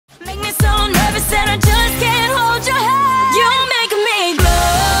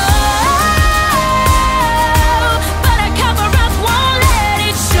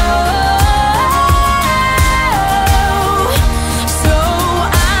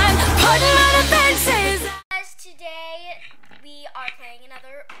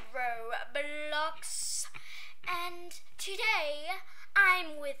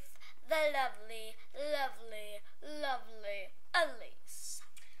the lovely, lovely, lovely Elise.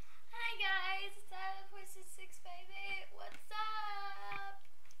 Hi guys, it's Voices6 baby. What's up?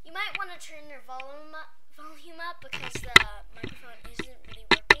 You might want to turn your volume up because the microphone isn't really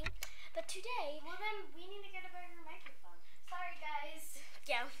working. But today, Well then, we need to get a better microphone. Sorry guys.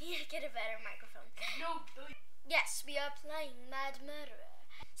 yeah, we need to get a better microphone. No. Yes, we are playing Mad Murderer.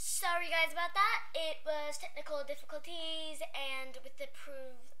 Sorry guys about that. It was technical difficulties, and with the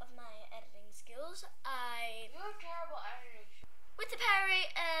proof of my editing skills, You have terrible editing skills. with the power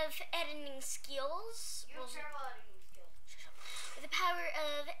of editing skills, You have terrible editing skills. with the power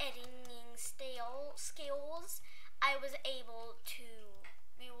of editing skills,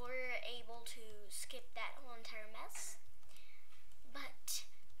 we were able to skip that whole entire mess. But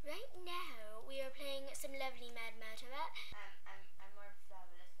right now we are playing some lovely Mad Murderer. I'm more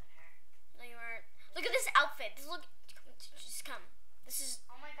fabulous than her. No, you aren't. Look at this outfit. Just come. This is.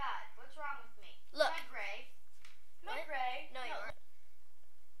 Oh my god, what's wrong with me? Look. Am I gray? Am I What? gray? No, you aren't.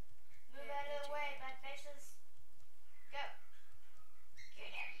 Move out of the way, bad faces. Go. Get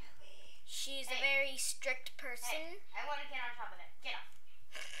out of the way. She's a Hey. very strict person. Hey, I want to get on top of it. Get off.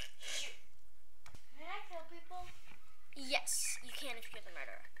 Shoot. Can I kill people? Yes, you can if you're the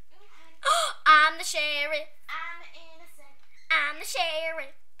murderer. Okay. I'm the sheriff. I'm innocent. I'm the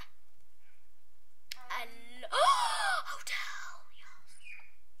sheriff. Hotel. Yes.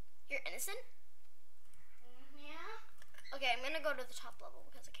 You're innocent? Yeah. Okay, I'm gonna go to the top level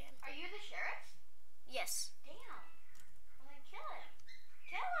because I can. Are you the sheriff? Yes. Damn. Well then kill him.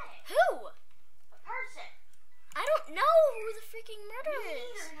 Kill him. Who? A person. I don't know who the freaking murderer Me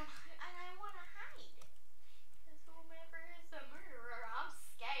is. neither, and I want to hide. Because whomever is the murderer, I'm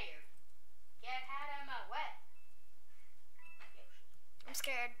scared. Get out of my way. I'm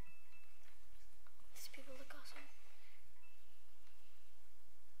scared. These people look awesome.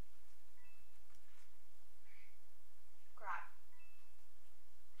 Crap.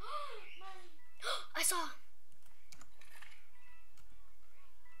 Money. I saw.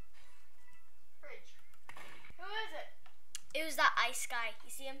 Fridge. Who is it? It was that ice guy.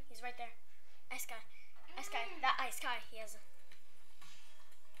 You see him? He's right there. Ice guy. Ice guy. That ice guy. He has a...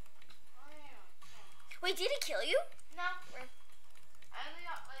 Oh, yeah. Wait, did he kill you? No. I only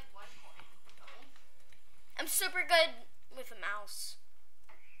got like 1 point. No. I'm super good with a mouse.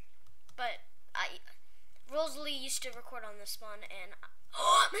 But Rosalie used to record on this one, and...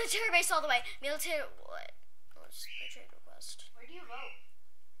 military base all the way. Military... What? What's the trade request? Where do you vote?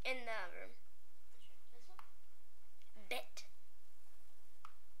 In the room. This one? Bit.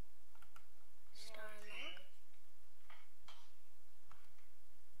 Star log.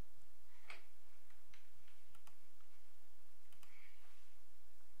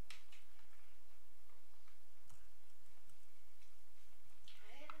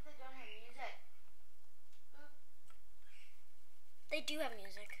 I hate that they don't have music. Boop. They do have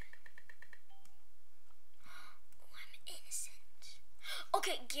music. Oh, I'm innocent.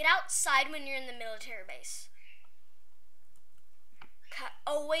 Okay, get outside when you're in the military base.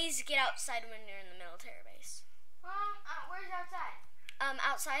 Always get outside when you're in the military base. Where's outside?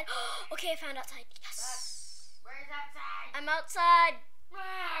 Outside. Okay, I found outside. Yes. Where's outside? I'm outside.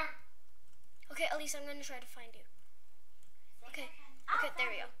 Where? Okay, Elise, I'm gonna try to find you. Okay. Okay, there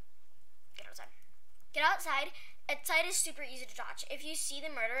we go. Get outside. Get outside. Outside is super easy to dodge. If you see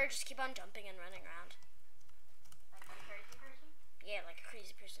the murderer, just keep on jumping and running around. Like a crazy person? Yeah, like a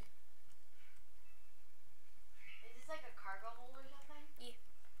crazy person. Is this like a cargo hold or something? Yeah.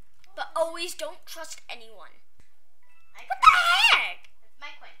 But always don't trust anyone. What What the heck? That's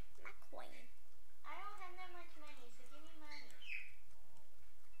my coin. My coin. I don't have that much money, so give me money.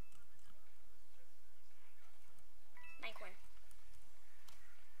 My coin.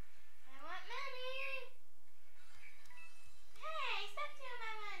 I want money. Hey, stop stealing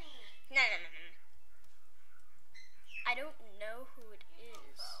my money. No. I don't know who it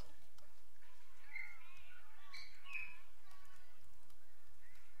is.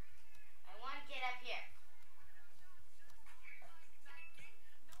 I want to get up here.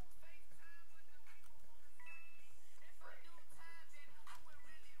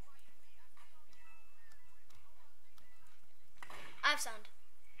 I've sound.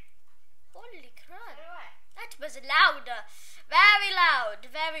 Holy So crap. do I. That was loud. Very loud.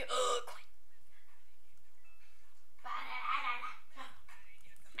 Very. Coin.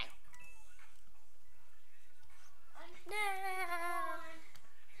 Mine. No.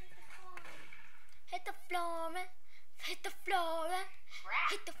 Hit the floor. Hit the floor.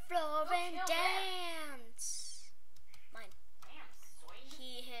 Hit the floor and dance. Mine. Damn, soy.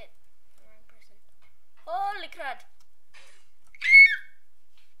 He hit the wrong person. Holy crud.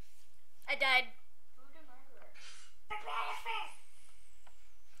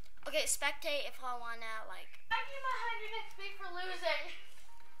 Okay, spectate if I wanna like. I give my 100 XP for losing.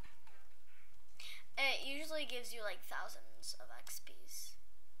 It usually gives you like thousands of XPs.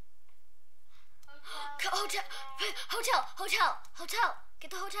 Hotel.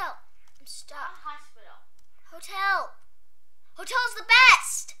 Get the hotel. I'm stuck. Hospital. Hotel. Hotel's the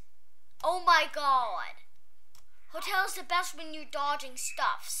best. Oh my god. Hotel's the best when you're dodging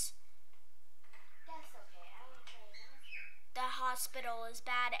stuffs. That's okay. I will try that. The hospital is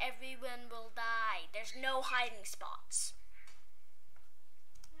bad. Everyone will die. There's no hiding spots.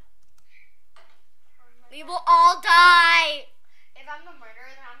 We will all die. If I'm the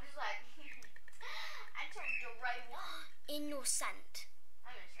murderer, then I'm just like, I told the right one. Innocent.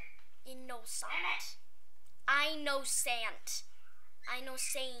 I'm innocent. Innocent. I know saint. I know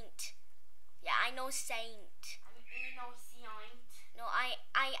saint. Yeah, I know saint. I'm innocent. No, I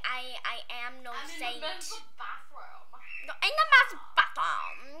am no I'm saint. in the men's bathroom. No, in the men's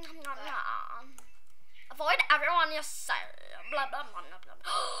bathroom. Avoid everyone you say. Blah blah blah blah blah.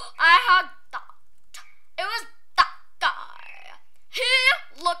 I had that. It was that guy. He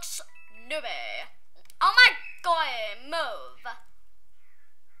looks newbie. Oh my god, move.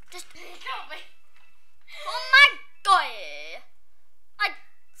 Just Kill me. oh my god. Like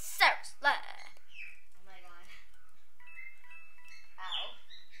seriously. Oh my god. Ow.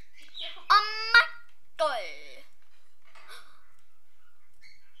 Oh my god.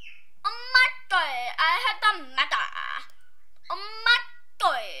 Oh my god. I had the matter. Oh my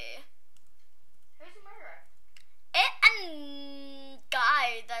god. Who's the murderer? A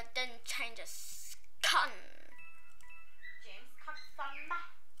guy that didn't change his skin. James Coxon.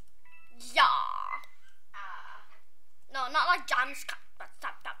 Yeah. No, not like James Cut, but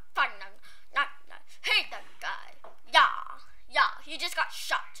that fun. Not hey, that guy. Yeah. He just got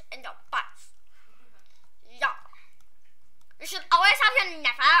shot in the butt. Yeah. You should always have your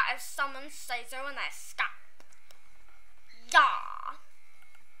neck out if someone says so when they stop. Yeah.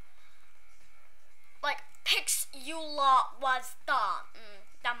 Like Pixula was the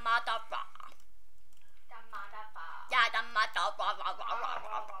mother. Yeah, the mother.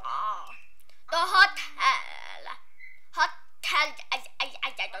 The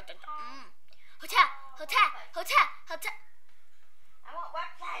hotel. Hotel. I want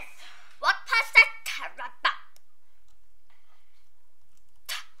workplace. What place is terrible?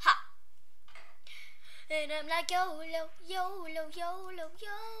 Ha. And I'm like YOLO. That's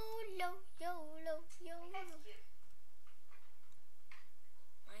cute.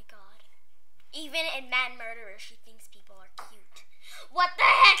 My god. Even in Mad Murderer, she thinks people are cute. What the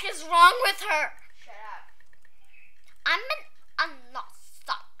heck is wrong with her? Shut up. I'm not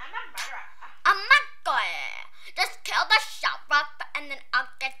stop. I'm a murderer. I'm not going. Just kill the sheriff and then I'll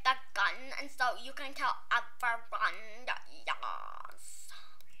get the gun and so you can kill everyone. Yes.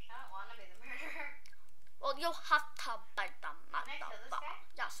 I don't want to be the murderer. Well, you have to be the Can I kill this mother. guy?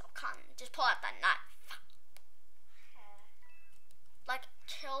 Yes, you can. Just pull out the knife. Like,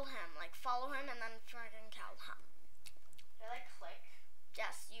 kill him. Like, follow him and then freaking kill him. Do I like click?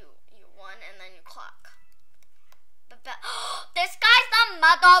 Yes, you won and then you click. But this guy's the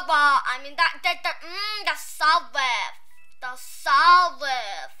murderer. I mean, the sheriff. The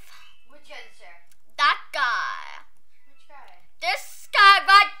sheriff. Which guy's the sheriff? That guy. Which guy? This guy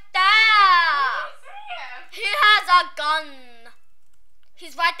right there. I see him. He has a gun.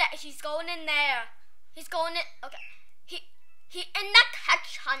 He's right there. He's going in there. He's going in. Okay. He in the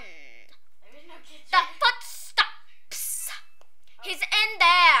kitchen. There's no kitchen. The footsteps. He's in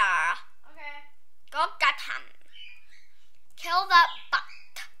there. Okay. Go get him. Kill that butt.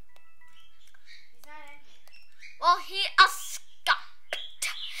 He's not in here. Well, he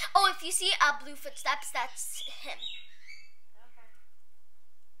escaped. Oh, if you see blue footsteps, that's him. Okay.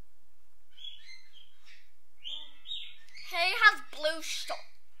 He has blue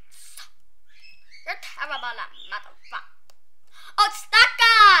shorts. You're terrible at motherfucker. Oh, it's that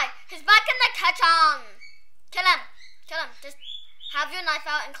guy. He's back in the kitchen. Kill him. Just have your knife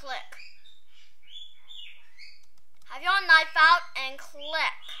out and click. Have your knife out and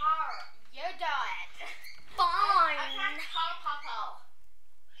click. Carl, you do it. Fine. I can't call Papa.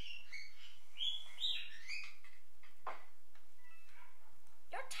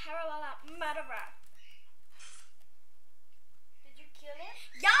 You're terrible at murderer. Did you kill him?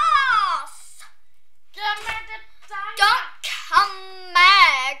 Yes. Give me the time. Don't come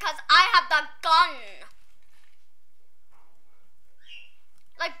mad, cause I have the gun.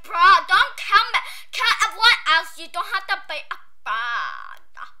 Like, bruh, don't come back. Kill everyone else. You don't have to be a bad.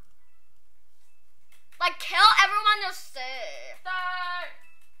 Like, kill everyone you see. Start.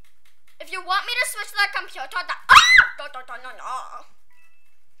 If you want me to switch the computer, no.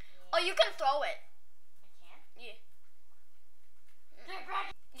 throw it. I can't. Yeah.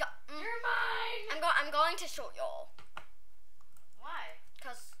 Yeah. You're mine. I'm going to shoot y'all. Why?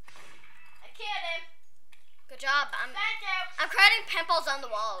 Cause. I killed him. Good job. Thank you. I'm creating pimples on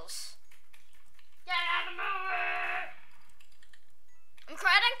the walls. Get out of my way. I'm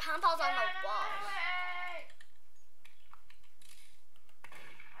creating pimples on the walls.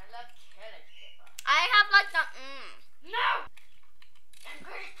 I love killing people. I have like the No! I'm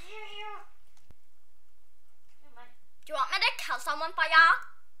gonna kill you. Do you want me to kill someone for ya?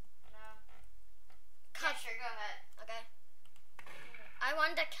 No. Yeah, sure, go ahead. Okay. I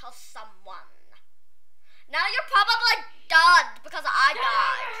want to kill someone. Now you're probably dead because I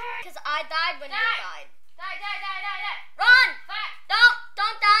died. Because I died when you died. Die. Run! Fuck.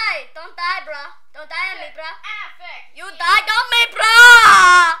 Don't die. Don't die, bruh. Don't die on me, bruh. Ah, fuck. You died on me,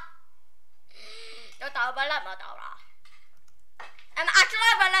 bruh! I'm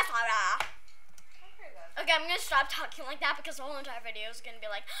actually really sorry. Okay, I'm gonna stop talking like that because the whole entire video is gonna be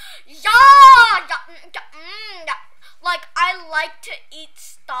like, like I like to eat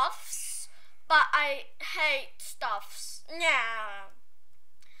stuffs, but I hate stuffs. Yeah.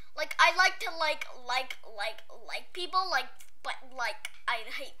 Like I like to like people, but I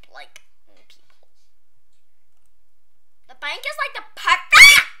hate people. The bank is like the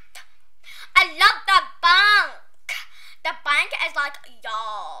perfect. I love the bank. The bank is like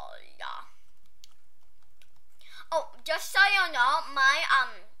yeah. Oh, just so you know,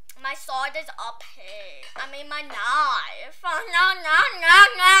 my sword is up here. I mean my knife. No.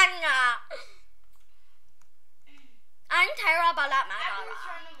 I'm terrible at my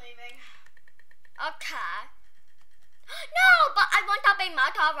I'm leaving. Okay. No, but I want to be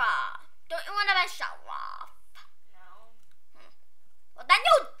Matara. Don't you want to be Sheriff? No. Well, then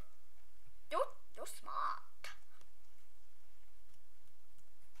you're smart.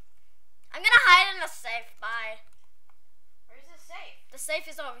 I'm gonna hide in the safe. Bye. Where's the safe? The safe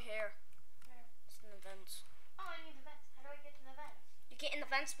is over here. Where? It's in the vents. Oh, I need the vents. How do I get to the vents? You get in the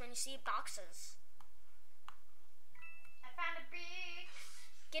vents when you see boxes. I found a beak.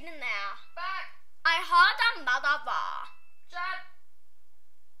 Get in there. Back. I heard a murderer. Shut.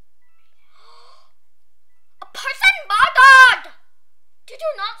 A person murdered! Did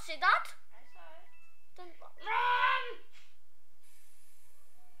you not see that? I saw it. Then Run!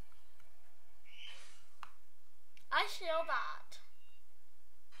 I feel that.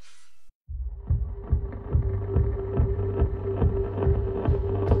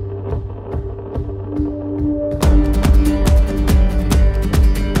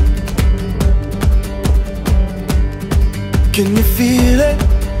 Can you feel it?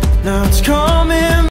 Now it's coming.